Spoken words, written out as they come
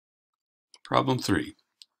Problem 3.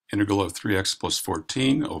 Integral of 3x plus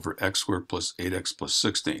 14 over x squared plus 8x plus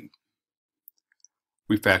 16.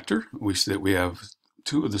 We factor. We see that we have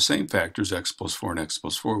two of the same factors, x plus 4 and x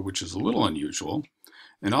plus 4, which is a little unusual.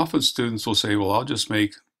 And often students will say, well, I'll just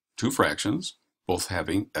make two fractions, both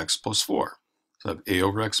having x plus 4. So I have a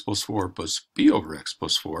over x plus 4 plus b over x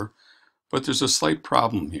plus 4. But there's a slight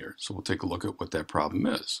problem here. So we'll take a look at what that problem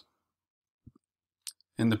is.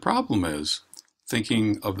 And the problem is,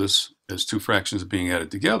 thinking of this as two fractions being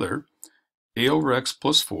added together, a over x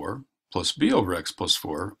plus 4 plus b over x plus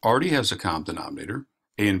 4 already has a common denominator.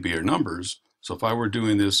 A and b are numbers, so if I were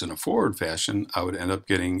doing this in a forward fashion, I would end up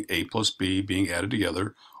getting a plus b being added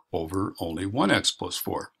together over only 1x plus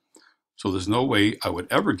 4. So there's no way I would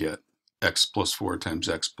ever get x plus 4 times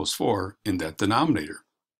x plus 4 in that denominator.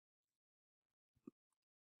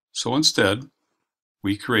 So instead,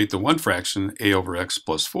 we create the one fraction a over x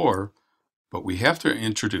plus 4, but we have to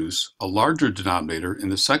introduce a larger denominator in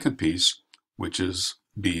the second piece, which is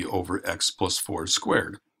b over x plus 4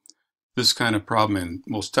 squared. This kind of problem in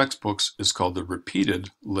most textbooks is called the repeated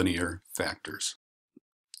linear factors.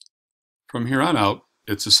 From here on out,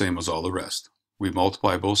 it's the same as all the rest. We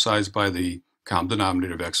multiply both sides by the common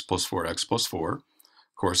denominator of x plus 4, x plus 4. Of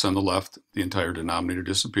course, on the left, the entire denominator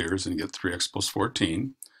disappears and you get 3x plus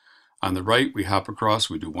 14. On the right, we hop across,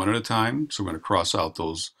 we do one at a time, so we're going to cross out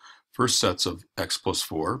those first sets of x plus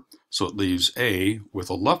 4, so it leaves a with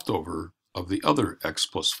a leftover of the other x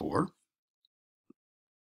plus 4.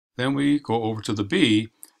 Then we go over to the b,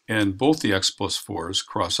 and both the x plus 4s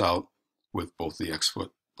cross out with both the x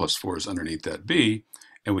plus 4s underneath that b,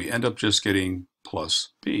 and we end up just getting plus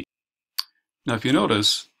b. Now if you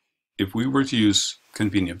notice, if we were to use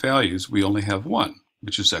convenient values, we only have one,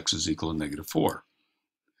 which is x is equal to negative 4.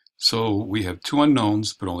 So we have two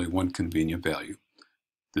unknowns, but only one convenient value.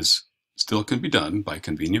 This still can be done by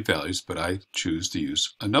convenient values, but I choose to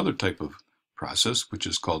use another type of process, which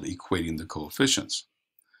is called equating the coefficients.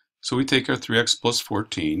 So we take our 3x plus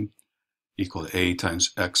 14 equal to a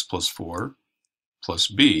times x plus 4 plus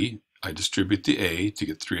b. I distribute the a to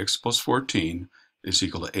get 3x plus 14 is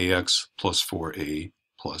equal to ax plus 4a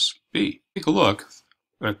plus b. Take a look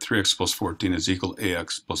at 3x plus 14 is equal to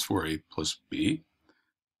ax plus 4a plus b.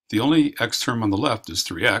 The only x term on the left is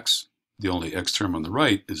 3x. The only x term on the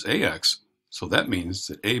right is ax, so that means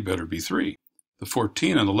that a better be 3. The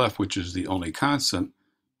 14 on the left, which is the only constant,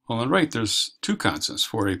 well, on the right there's two constants,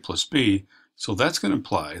 4a plus b, so that's going to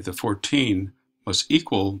imply the 14 must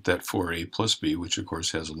equal that 4a plus b, which of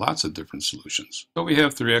course has lots of different solutions. So we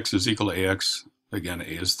have 3x is equal to ax, again a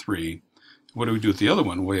is 3. What do we do with the other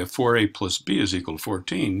one? We have 4a plus b is equal to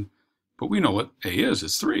 14, but we know what a is,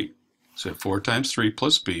 it's 3. So 4 times 3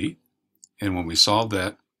 plus b, and when we solve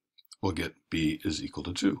that, we'll get b is equal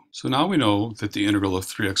to 2. So now we know that the integral of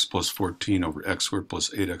 3x plus 14 over x squared plus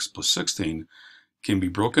 8x plus 16 can be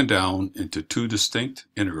broken down into two distinct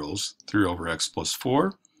integrals, 3 over x plus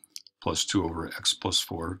 4 plus 2 over x plus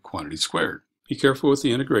 4 quantity squared. Be careful with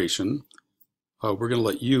the integration. We're going to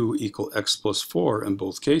let u equal x plus 4 in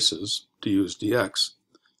both cases, du is dx.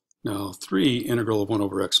 Now 3 integral of 1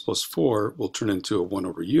 over x plus 4 will turn into a 1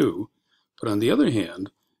 over u, but on the other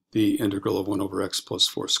hand, the integral of 1 over x plus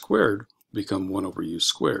 4 squared will become 1 over u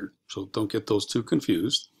squared. So don't get those two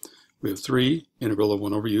confused. We have 3 integral of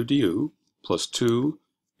 1 over u du plus 2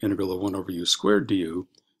 integral of 1 over u squared du,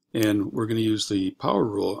 and we're going to use the power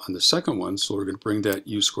rule on the second one, so we're going to bring that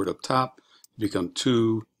u squared up top to become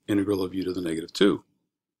 2 integral of u to the negative 2.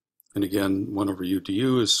 And again, 1 over u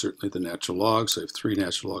du is certainly the natural log, so I have 3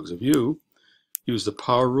 natural logs of u. Use the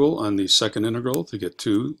power rule on the second integral to get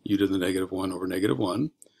 2 u to the negative 1 over negative 1,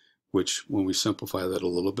 which when we simplify that a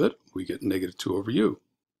little bit, we get negative 2 over u.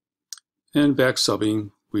 And back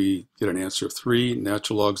subbing, we get an answer of 3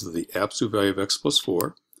 natural logs of the absolute value of x plus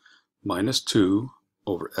 4 minus 2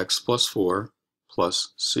 over x plus 4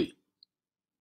 plus c.